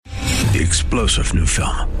The explosive new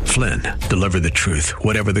film, Flynn, deliver the truth,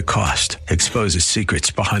 whatever the cost, exposes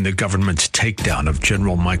secrets behind the government's takedown of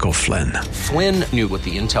General Michael Flynn. Flynn knew what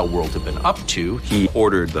the intel world had been up to. He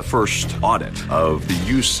ordered the first audit of the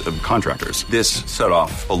use of contractors. This set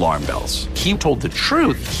off alarm bells. He told the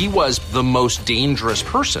truth. He was the most dangerous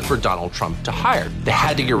person for Donald Trump to hire. They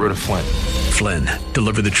had to get rid of Flynn. Flynn,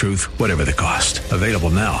 deliver the truth, whatever the cost. Available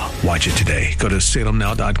now. Watch it today. Go to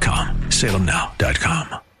salemnow.com.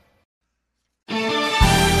 salemnow.com.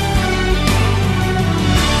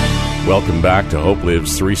 Welcome back to Hope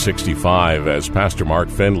Lives 365 as Pastor Mark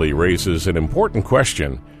Findlay raises an important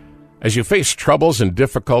question. As you face troubles and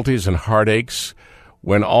difficulties and heartaches,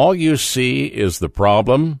 when all you see is the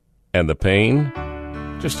problem and the pain,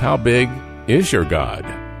 just how big is your God?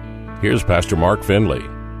 Here's Pastor Mark Findlay.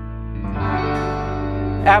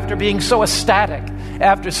 After being so ecstatic,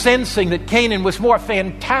 after sensing that Canaan was more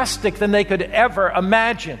fantastic than they could ever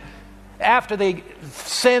imagine, after they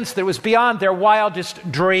sensed that it was beyond their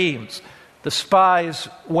wildest dreams, the spies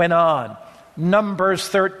went on. Numbers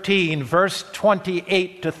 13, verse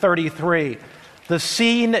 28 to 33. The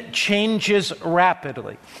scene changes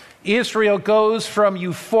rapidly. Israel goes from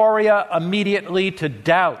euphoria immediately to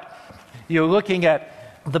doubt. You're looking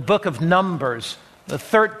at the book of Numbers, the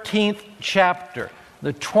 13th chapter,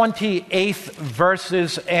 the 28th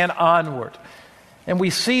verses and onward. And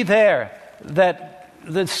we see there that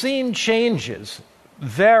the scene changes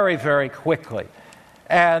very, very quickly.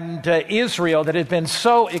 And Israel, that had been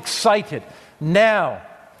so excited, now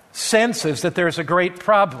senses that there's a great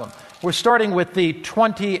problem. We're starting with the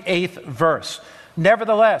 28th verse.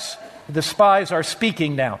 Nevertheless, the spies are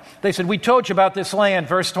speaking now. They said, we told you about this land,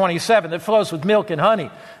 verse 27, that flows with milk and honey.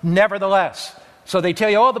 Nevertheless. So they tell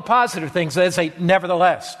you all the positive things. They say,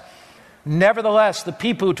 nevertheless. Nevertheless, the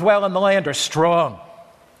people who dwell in the land are strong.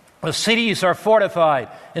 The cities are fortified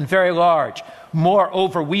and very large.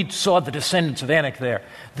 Moreover, we saw the descendants of Anak there.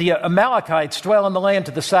 The Amalekites dwell in the land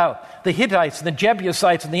to the south. The Hittites and the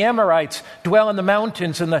Jebusites and the Amorites dwell in the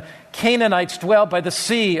mountains, and the Canaanites dwell by the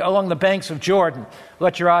sea along the banks of Jordan.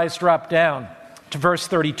 Let your eyes drop down to verse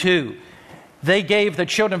 32. They gave the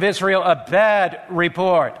children of Israel a bad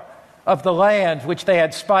report of the land which they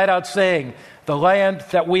had spied out, saying, the land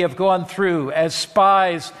that we have gone through as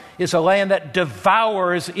spies is a land that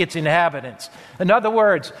devours its inhabitants. In other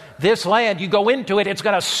words, this land, you go into it, it's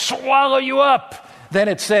going to swallow you up. Then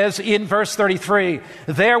it says in verse 33,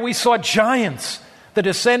 there we saw giants. The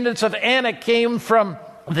descendants of Anak came from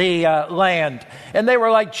the land, and they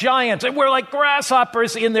were like giants, and we're like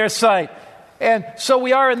grasshoppers in their sight. And so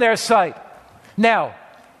we are in their sight. Now,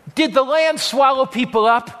 did the land swallow people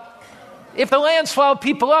up? If the land swallowed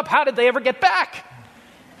people up, how did they ever get back?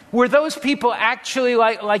 Were those people actually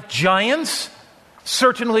like giants?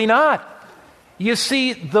 Certainly not. You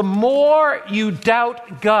see, the more you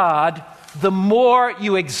doubt God, the more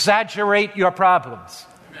you exaggerate your problems.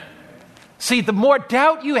 See, the more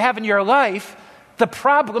doubt you have in your life, the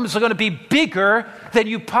problems are going to be bigger than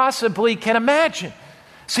you possibly can imagine.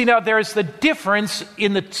 See, now there's the difference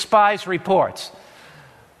in the spies' reports.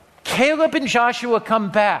 Caleb and Joshua come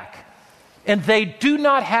back, and they do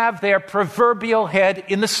not have their proverbial head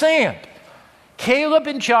in the sand. Caleb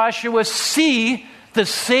and Joshua see the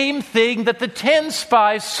same thing that the 10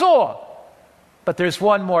 spies saw. But there's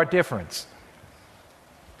one more difference.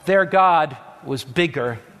 Their God was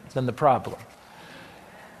bigger than the problem.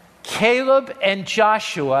 Caleb and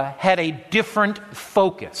Joshua had a different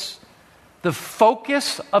focus. The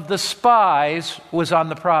focus of the spies was on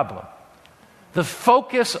the problem. The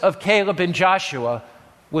focus of Caleb and Joshua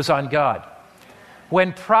was on God.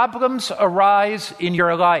 When problems arise in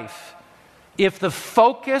your life, if the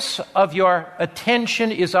focus of your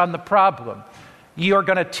attention is on the problem, you're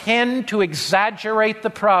going to tend to exaggerate the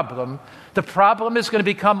problem. The problem is going to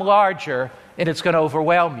become larger, and it's going to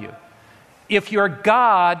overwhelm you. If your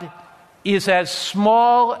God is as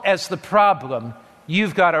small as the problem,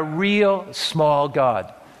 you've got a real small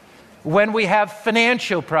God. When we have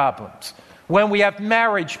financial problems, when we have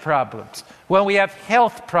marriage problems, when we have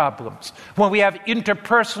health problems, when we have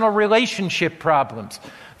interpersonal relationship problems,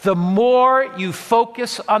 the more you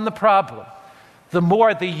focus on the problem, the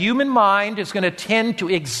more the human mind is going to tend to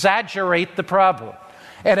exaggerate the problem.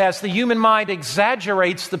 And as the human mind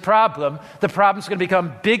exaggerates the problem is going to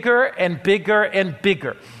become bigger and bigger and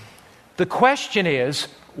bigger. The question is,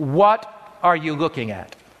 what are you looking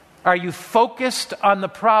at? Are you focused on the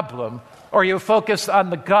problem, or are you focused on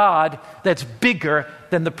the God that's bigger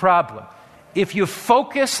than the problem? If you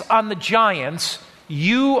focus on the giants,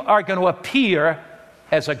 you are going to appear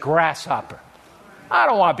as a grasshopper. I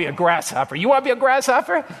don't want to be a grasshopper. You want to be a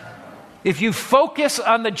grasshopper? If you focus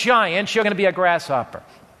on the giants, you're going to be a grasshopper.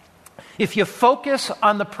 If you focus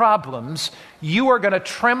on the problems, you are going to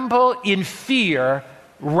tremble in fear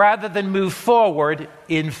rather than move forward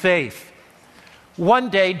in faith. One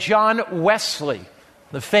day, John Wesley,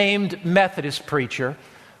 the famed Methodist preacher,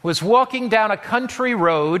 was walking down a country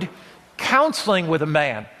road counseling with a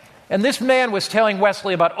man. And this man was telling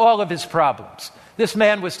Wesley about all of his problems. This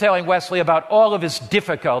man was telling Wesley about all of his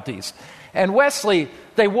difficulties. And Wesley,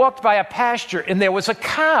 they walked by a pasture, and there was a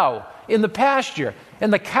cow in the pasture,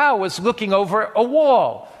 and the cow was looking over a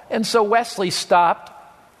wall. And so Wesley stopped,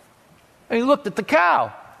 and he looked at the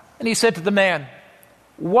cow, and he said to the man,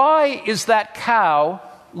 "Why is that cow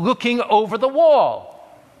looking over the wall?"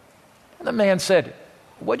 And the man said,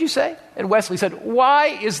 "What'd you say?" And Wesley said, "Why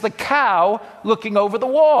is the cow looking over the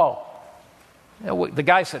wall?" And the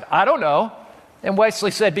guy said, "I don't know." And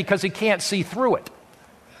Wesley said, "Because he can't see through it."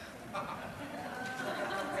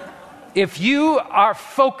 If you are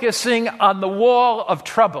focusing on the wall of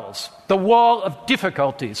troubles, the wall of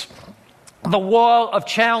difficulties, the wall of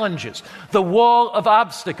challenges, the wall of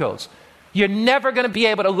obstacles, you're never going to be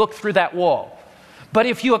able to look through that wall. But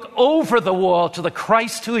if you look over the wall to the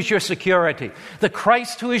Christ who is your security, the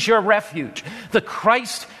Christ who is your refuge, the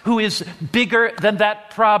Christ who is bigger than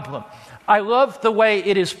that problem. I love the way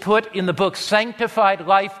it is put in the book Sanctified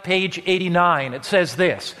Life, page 89. It says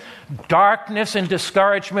this: darkness and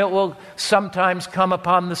discouragement will sometimes come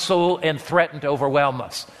upon the soul and threaten to overwhelm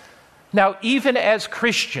us. Now, even as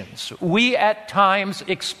Christians, we at times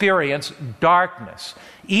experience darkness.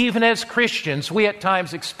 Even as Christians, we at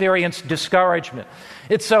times experience discouragement.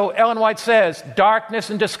 It's so, Ellen White says, darkness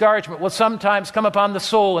and discouragement will sometimes come upon the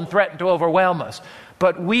soul and threaten to overwhelm us.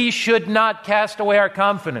 But we should not cast away our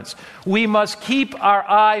confidence. We must keep our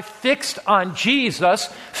eye fixed on Jesus,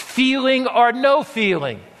 feeling or no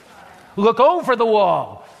feeling. Look over the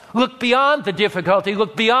wall. Look beyond the difficulty.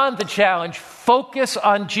 Look beyond the challenge. Focus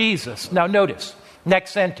on Jesus. Now notice,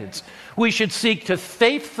 next sentence. We should seek to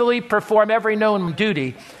faithfully perform every known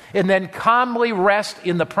duty and then calmly rest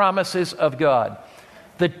in the promises of God.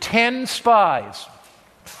 The 10 spies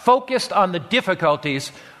focused on the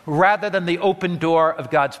difficulties rather than the open door of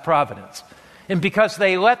God's providence. And because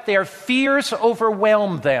they let their fears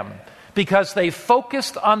overwhelm them, because they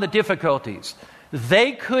focused on the difficulties,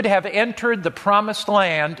 they could have entered the promised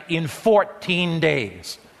land in 14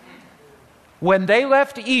 days. When they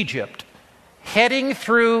left Egypt, heading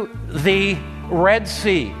through the Red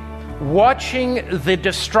Sea, watching the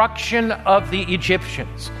destruction of the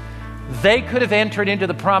Egyptians, they could have entered into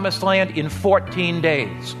the promised land in 14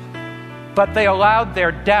 days. But they allowed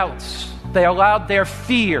their doubts, they allowed their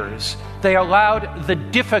fears, they allowed the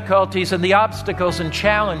difficulties and the obstacles and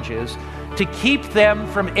challenges to keep them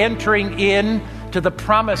from entering in to the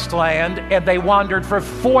promised land, and they wandered for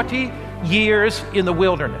 40 years in the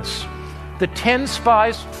wilderness. The 10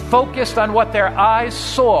 spies focused on what their eyes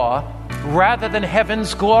saw rather than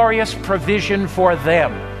heaven's glorious provision for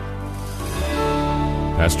them.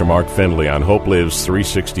 Pastor Mark Findlay on Hope Lives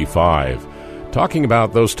 365, talking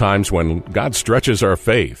about those times when God stretches our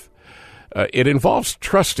faith. It involves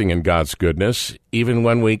trusting in God's goodness, even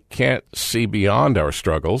when we can't see beyond our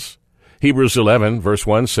struggles. Hebrews 11, verse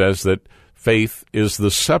 1 says that faith is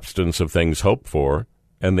the substance of things hoped for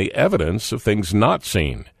and the evidence of things not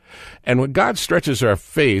seen. And when God stretches our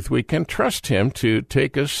faith, we can trust Him to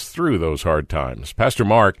take us through those hard times. Pastor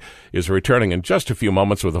Mark is returning in just a few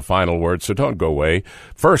moments with a final word, so don't go away.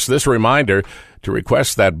 First, this reminder to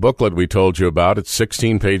request that booklet we told you about. It's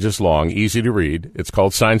 16 pages long, easy to read. It's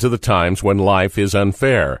called Signs of the Times When Life is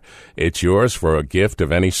Unfair. It's yours for a gift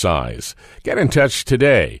of any size. Get in touch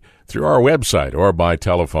today through our website or by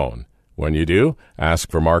telephone. When you do,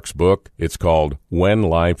 ask for Mark's book. It's called When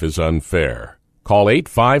Life is Unfair. Call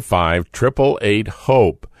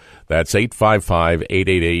 855-888-HOPE. That's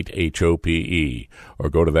 855-888-HOPE. Or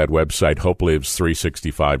go to that website,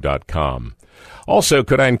 hopelives365.com. Also,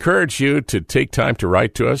 could I encourage you to take time to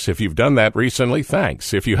write to us? If you've done that recently,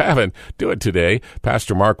 thanks. If you haven't, do it today.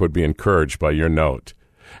 Pastor Mark would be encouraged by your note.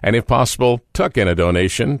 And if possible, tuck in a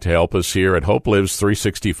donation to help us here at Hope Lives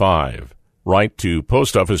 365. Write to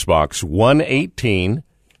Post Office Box 118,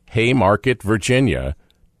 Haymarket, Virginia,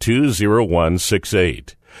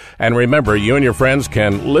 20168. And remember, you and your friends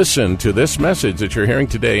can listen to this message that you're hearing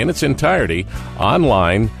today in its entirety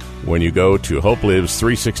online when you go to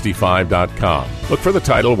hopelives365.com. Look for the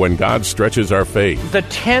title, When God Stretches Our Faith. The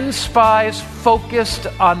 10 spies focused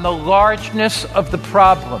on the largeness of the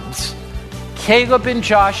problems. Caleb and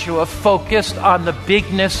Joshua focused on the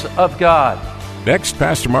bigness of God. Next,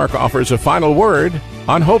 Pastor Mark offers a final word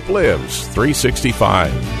on Hope Lives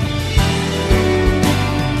 365.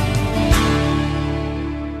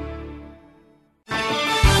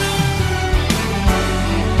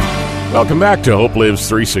 Welcome back to Hope Lives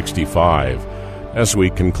 365. As we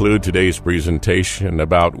conclude today's presentation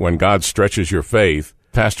about when God stretches your faith,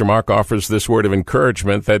 Pastor Mark offers this word of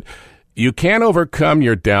encouragement that you can overcome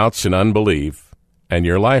your doubts and unbelief, and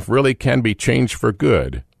your life really can be changed for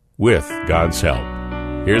good with God's help.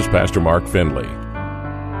 Here's Pastor Mark Findlay.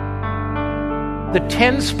 The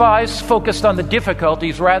 10 spies focused on the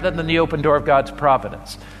difficulties rather than the open door of God's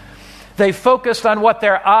providence. They focused on what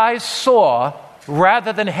their eyes saw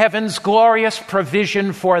rather than heaven's glorious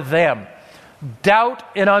provision for them. Doubt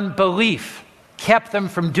and unbelief kept them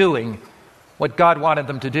from doing what God wanted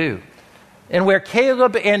them to do. And where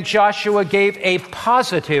Caleb and Joshua gave a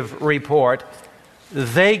positive report,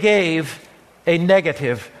 they gave a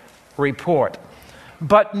negative report.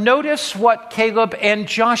 But notice what Caleb and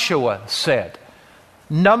Joshua said.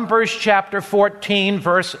 Numbers chapter 14,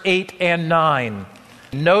 verse 8 and 9.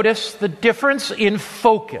 Notice the difference in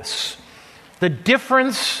focus, the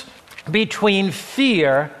difference between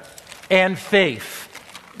fear and faith.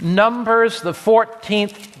 Numbers, the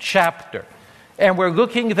 14th chapter. And we're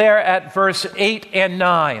looking there at verse 8 and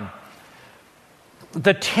 9.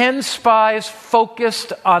 The 10 spies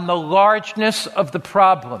focused on the largeness of the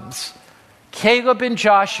problems. Caleb and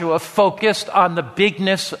Joshua focused on the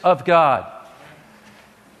bigness of God.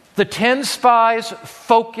 The 10 spies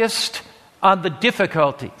focused on the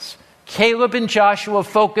difficulties. Caleb and Joshua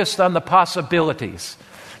focused on the possibilities.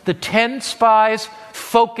 The 10 spies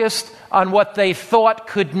focused on what they thought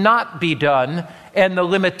could not be done and the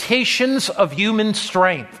limitations of human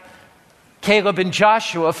strength. Caleb and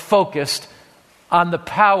Joshua focused on the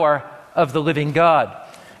power of the living God.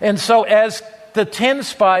 And so as the 10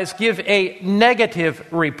 spies give a negative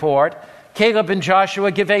report, Caleb and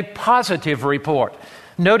Joshua give a positive report.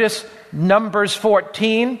 Notice Numbers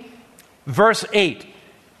 14, verse 8.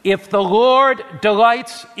 If the Lord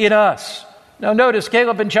delights in us. Now notice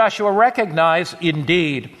Caleb and Joshua recognize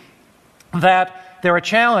indeed that there are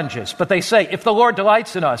challenges, but they say, if the Lord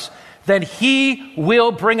delights in us, then He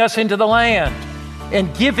will bring us into the land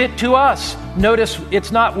and give it to us. Notice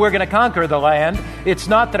it's not we're going to conquer the land. It's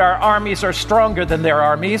not that our armies are stronger than their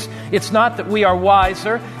armies. It's not that we are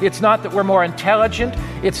wiser. It's not that we're more intelligent.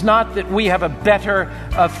 It's not that we have a better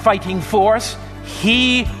fighting force.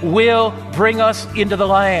 He will bring us into the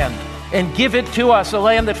land and give it to us, a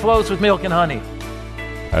land that flows with milk and honey.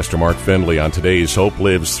 Pastor Mark Findlay on today's Hope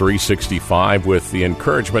Lives 365 with the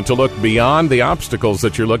encouragement to look beyond the obstacles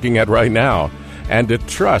that you're looking at right now and to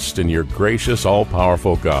trust in your gracious,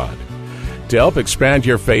 all-powerful God. To help expand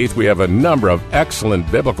your faith, we have a number of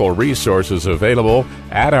excellent biblical resources available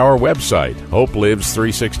at our website,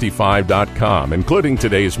 hopelives365.com, including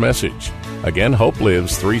today's message. Again,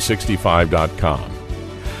 hopelives365.com.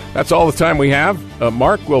 That's all the time we have.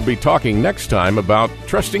 Mark will be talking next time about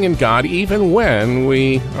trusting in God even when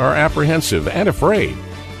we are apprehensive and afraid,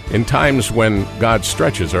 in times when God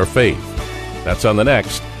stretches our faith. That's on the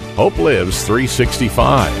next Hope Lives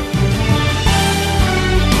 365.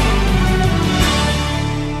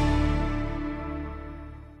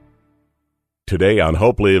 Today on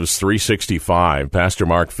Hope Lives 365, Pastor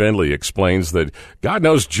Mark Findlay explains that God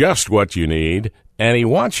knows just what you need, and He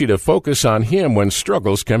wants you to focus on Him when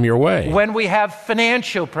struggles come your way. When we have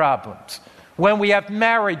financial problems, when we have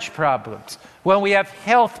marriage problems, when we have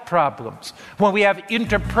health problems, when we have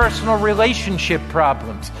interpersonal relationship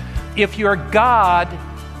problems, if your God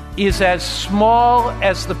is as small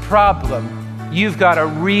as the problem, you've got a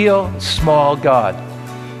real small God.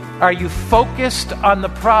 Are you focused on the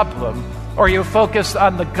problem, or are you focused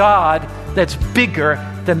on the God that's bigger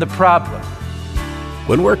than the problem?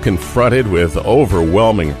 When we're confronted with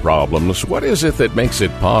overwhelming problems, what is it that makes it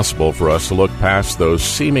possible for us to look past those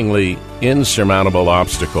seemingly insurmountable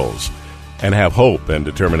obstacles and have hope and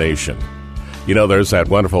determination? You know, there's that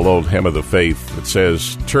wonderful old hymn of the faith that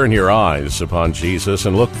says, "Turn your eyes upon Jesus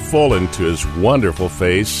and look full into His wonderful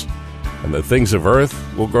face, and the things of earth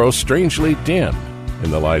will grow strangely dim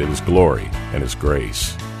in the light of His glory and His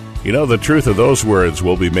grace." You know, the truth of those words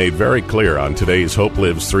will be made very clear on today's Hope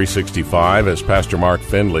Lives 365 as Pastor Mark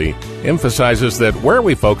Findlay emphasizes that where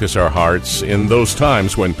we focus our hearts in those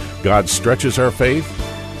times when God stretches our faith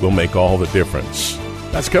will make all the difference.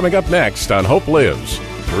 That's coming up next on Hope Lives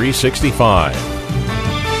 365.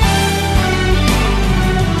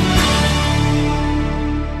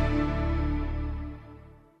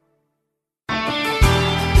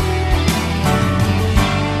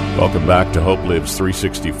 Welcome back to Hope Lives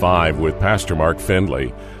 365 with Pastor Mark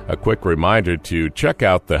Findlay. A quick reminder to check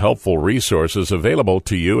out the helpful resources available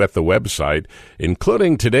to you at the website,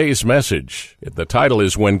 including today's message. The title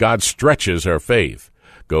is When God Stretches Our Faith.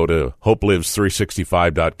 Go to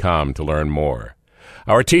hopelives365.com to learn more.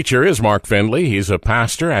 Our teacher is Mark Findlay. He's a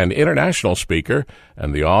pastor and international speaker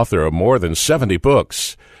and the author of more than 70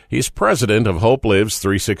 books. He's president of Hope Lives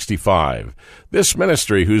 365, this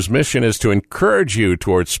ministry whose mission is to encourage you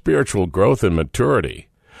towards spiritual growth and maturity.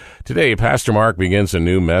 Today, Pastor Mark begins a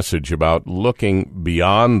new message about looking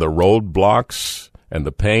beyond the roadblocks and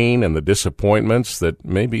the pain and the disappointments that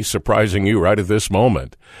may be surprising you right at this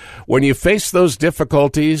moment. When you face those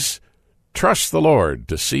difficulties, trust the Lord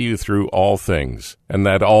to see you through all things, and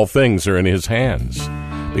that all things are in His hands,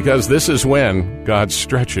 because this is when God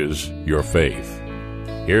stretches your faith.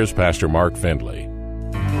 Here's Pastor Mark Findlay.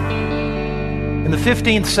 In the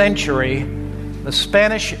 15th century, the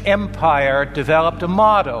Spanish Empire developed a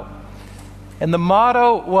motto, and the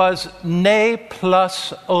motto was "Ne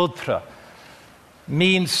plus ultra,"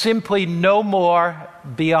 means simply no more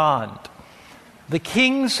beyond. The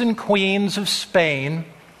kings and queens of Spain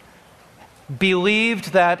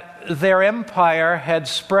believed that their empire had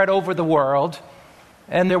spread over the world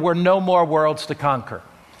and there were no more worlds to conquer.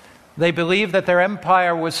 They believed that their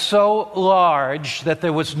empire was so large that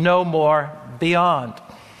there was no more beyond.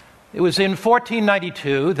 It was in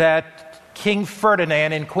 1492 that King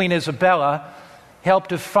Ferdinand and Queen Isabella helped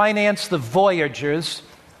to finance the voyages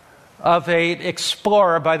of an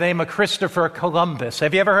explorer by the name of Christopher Columbus.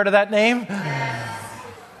 Have you ever heard of that name?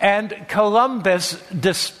 And Columbus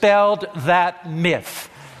dispelled that myth.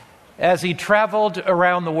 As he traveled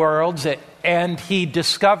around the world and he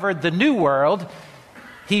discovered the New World,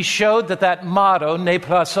 he showed that motto, "Ne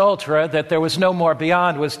plus ultra," that there was no more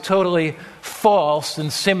beyond, was totally false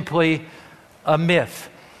and simply a myth.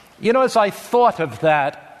 You know, as I thought of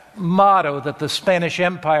that motto that the Spanish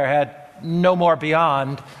Empire had, "No more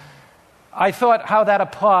beyond," I thought how that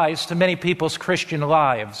applies to many people's Christian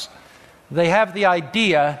lives. They have the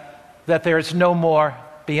idea that there's no more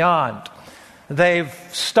beyond. They've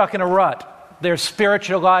stuck in a rut. Their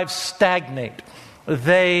spiritual lives stagnate.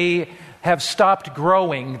 They have stopped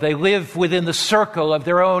growing. They live within the circle of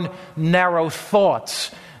their own narrow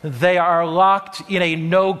thoughts. They are locked in a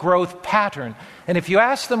no-growth pattern. And if you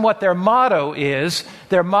ask them what their motto is,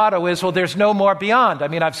 well, there's no more beyond. I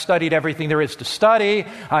mean, I've studied everything there is to study.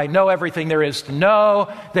 I know everything there is to know.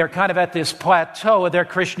 They're kind of at this plateau of their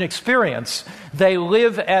Christian experience. They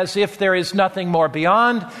live as if there is nothing more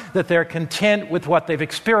beyond, that they're content with what they've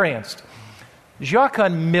experienced.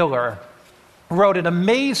 Joachim Miller wrote an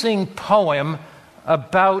amazing poem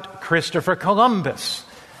about Christopher Columbus.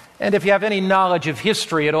 And if you have any knowledge of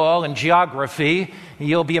history at all and geography,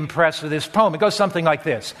 you'll be impressed with this poem. It goes something like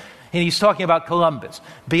this. And he's talking about Columbus.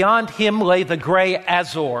 "Beyond him lay the gray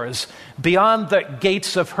Azores, beyond the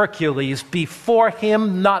gates of Hercules. Before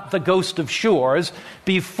him, not the ghost of shores.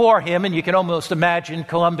 Before him," and you can almost imagine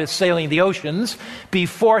Columbus sailing the oceans,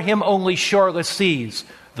 "before him only shoreless seas.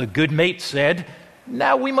 The good mate said,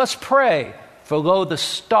 'Now we must pray, for lo, the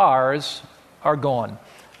stars are gone.'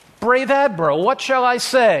 Brave admiral, what shall I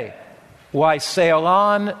say? Why, sail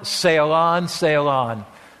on, sail on, sail on."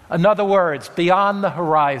 In other words, beyond the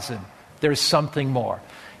horizon, there's something more.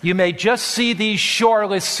 You may just see these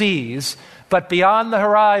shoreless seas, but beyond the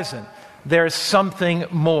horizon, there's something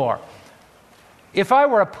more. If I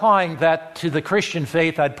were applying that to the Christian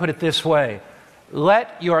faith, I'd put it this way: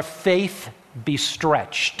 let your faith be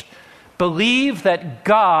stretched. Believe that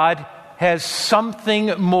God has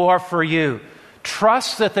something more for you.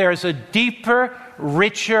 Trust that there's a deeper,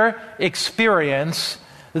 richer experience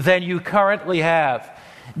than you currently have.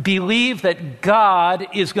 Believe that God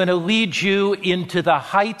is going to lead you into the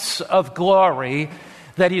heights of glory,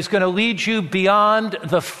 that He's going to lead you beyond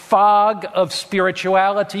the fog of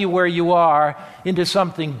spirituality where you are into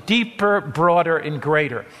something deeper, broader, and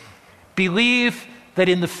greater. Believe that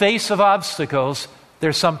in the face of obstacles,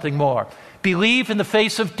 there's something more. Believe in the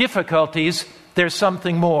face of difficulties, there's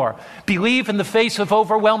something more. Believe in the face of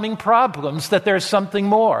overwhelming problems that there's something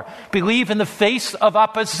more. Believe in the face of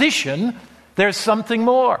opposition, there's something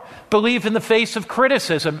more. Believe in the face of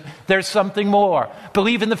criticism, there's something more.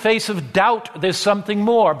 Believe in the face of doubt, there's something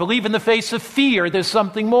more. Believe in the face of fear, there's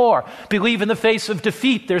something more. Believe in the face of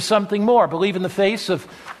defeat, there's something more. Believe in the face of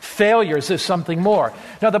failures, there's something more.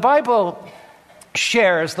 Now, the Bible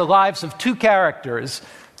shares the lives of two characters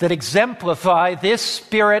that exemplify this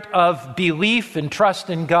spirit of belief and trust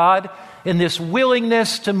in God, in this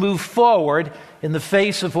willingness to move forward in the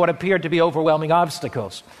face of what appeared to be overwhelming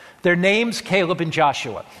obstacles. Their names, Caleb and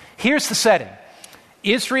Joshua. Here's the setting.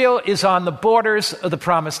 Israel is on the borders of the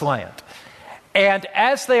Promised Land. And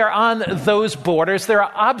as they are on those borders, there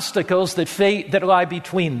are obstacles that lie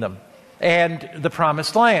between them and the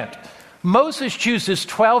Promised Land. Moses chooses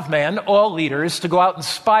 12 men, all leaders, to go out and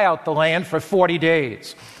spy out the land for 40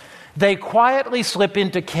 days. They quietly slip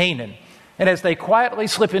into Canaan. And as they quietly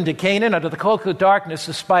slip into Canaan under the cloak of darkness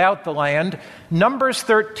to spy out the land, Numbers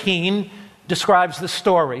 13 describes the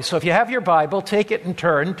story. So if you have your Bible, take it and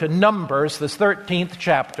turn to Numbers, the 13th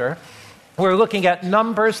chapter. We're looking at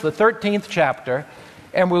Numbers, the 13th chapter,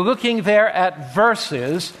 and we're looking there at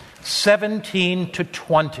verses 17 to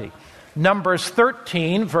 20. Numbers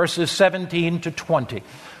 13, verses 17 to 20.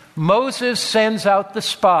 Moses sends out the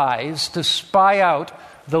spies to spy out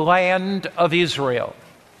the land of Israel.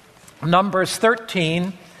 Numbers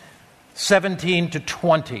 13, 17 to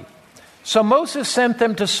 20. So Moses sent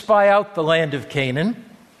them to spy out the land of Canaan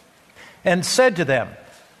and said to them,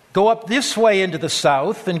 "Go up this way into the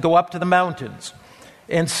south and go up to the mountains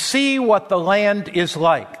and see what the land is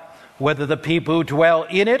like, whether the people who dwell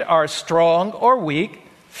in it are strong or weak,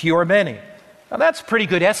 few or many." Now that's pretty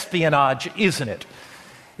good espionage, isn't it?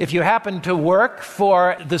 If you happen to work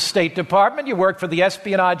for the State Department, you work for the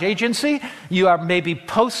espionage agency, you are maybe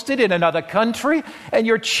posted in another country, and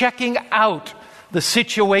you're checking out the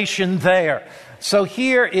situation there. So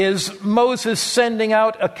here is Moses sending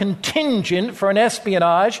out a contingent for an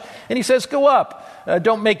espionage, and he says, go up.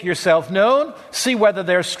 Don't make yourself known. See whether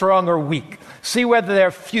they're strong or weak. See whether they're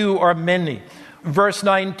few or many. Verse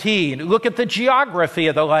 19, look at the geography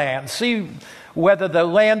of the land. See whether the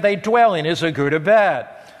land they dwell in is a good or bad.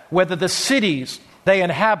 Whether the cities they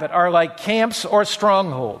inhabit are like camps or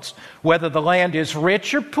strongholds. Whether the land is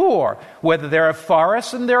rich or poor. Whether there are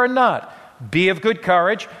forests and there are not. Be of good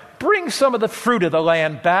courage. Bring some of the fruit of the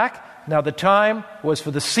land back. Now the time was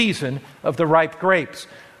for the season of the ripe grapes.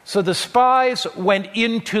 So the spies went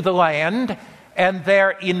into the land, and their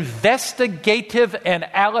investigative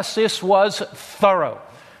analysis was thorough.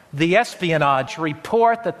 The espionage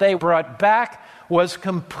report that they brought back was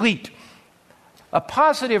complete. A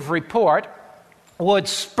positive report would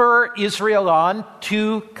spur Israel on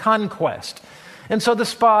to conquest. And so the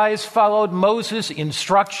spies followed Moses'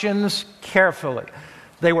 instructions carefully.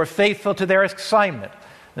 They were faithful to their assignment.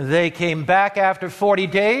 They came back after 40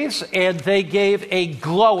 days, and they gave a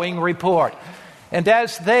glowing report. And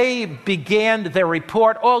as they began their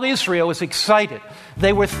report, all Israel was excited.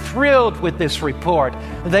 They were thrilled with this report.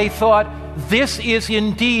 They thought, this is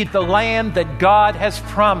indeed the land that God has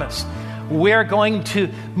promised. We're going to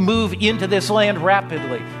move into this land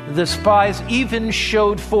rapidly. The spies even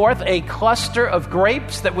showed forth a cluster of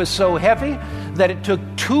grapes that was so heavy that it took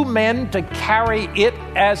 2 men to carry it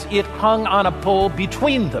as it hung on a pole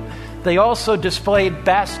between them. They also displayed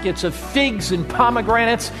baskets of figs and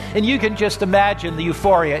pomegranates, and you can just imagine the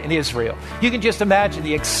euphoria in Israel. You can just imagine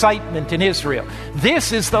the excitement in Israel.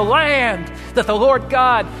 This is the land that the Lord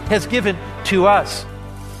God has given to us.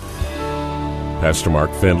 Pastor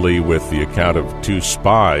Mark Findlay with the account of 2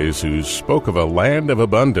 spies who spoke of a land of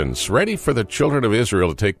abundance, ready for the children of Israel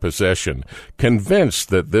to take possession, convinced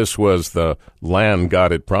that this was the land God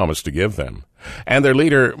had promised to give them. And their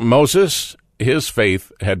leader, Moses, his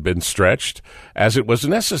faith had been stretched, as it was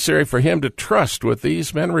necessary for him to trust what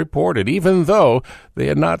these men reported, even though they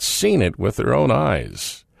had not seen it with their own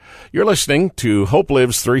eyes. You're listening to Hope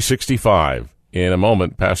Lives 365. In a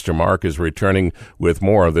moment, Pastor Mark is returning with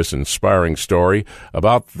more of this inspiring story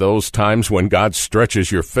about those times when God stretches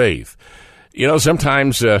your faith. You know,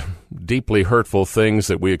 sometimes deeply hurtful things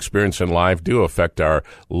that we experience in life do affect our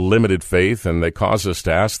limited faith, and they cause us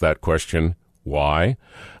to ask that question, why?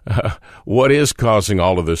 What is causing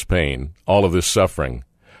all of this pain, all of this suffering?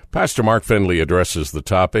 Pastor Mark Findlay addresses the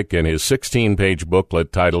topic in his 16-page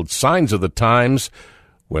booklet titled Signs of the Times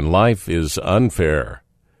When Life is Unfair.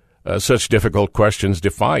 Such difficult questions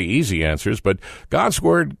defy easy answers, but God's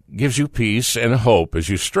Word gives you peace and hope as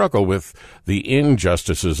you struggle with the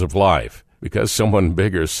injustices of life, because someone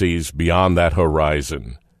bigger sees beyond that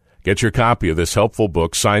horizon. Get your copy of this helpful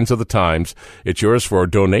book, Signs of the Times. It's yours for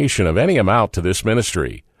a donation of any amount to this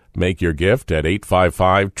ministry. Make your gift at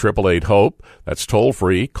 855-888-HOPE. That's toll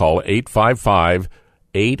free. Call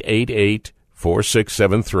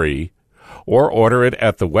 855-888-4673. Or order it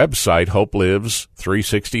at the website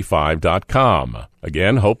hopelives365.com.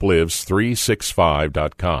 Again,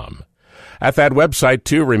 hopelives365.com. At that website,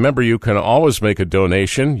 too, remember you can always make a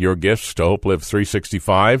donation, your gifts to Hope Live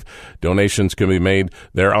 365. Donations can be made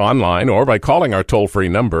there online or by calling our toll-free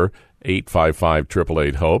number,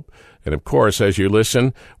 855-888-HOPE. And, of course, as you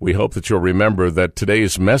listen, we hope that you'll remember that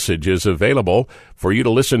today's message is available for you to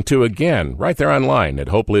listen to again right there online at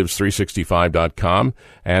hopelives365.com.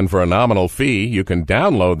 And for a nominal fee, you can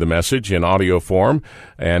download the message in audio form,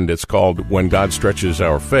 and it's called When God Stretches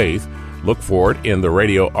Our Faith. Look for it in the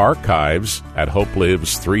radio archives at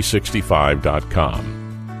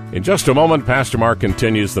hopelives365.com. In just a moment, Pastor Mark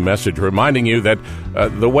continues the message, reminding you that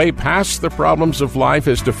the way past the problems of life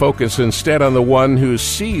is to focus instead on the one who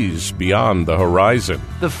sees beyond the horizon.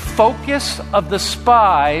 The focus of the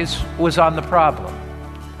spies was on the problem.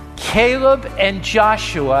 Caleb and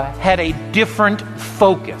Joshua had a different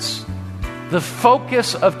focus. The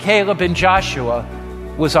focus of Caleb and Joshua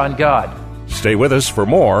was on God. Stay with us for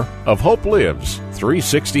more of Hope Lives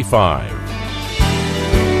 365.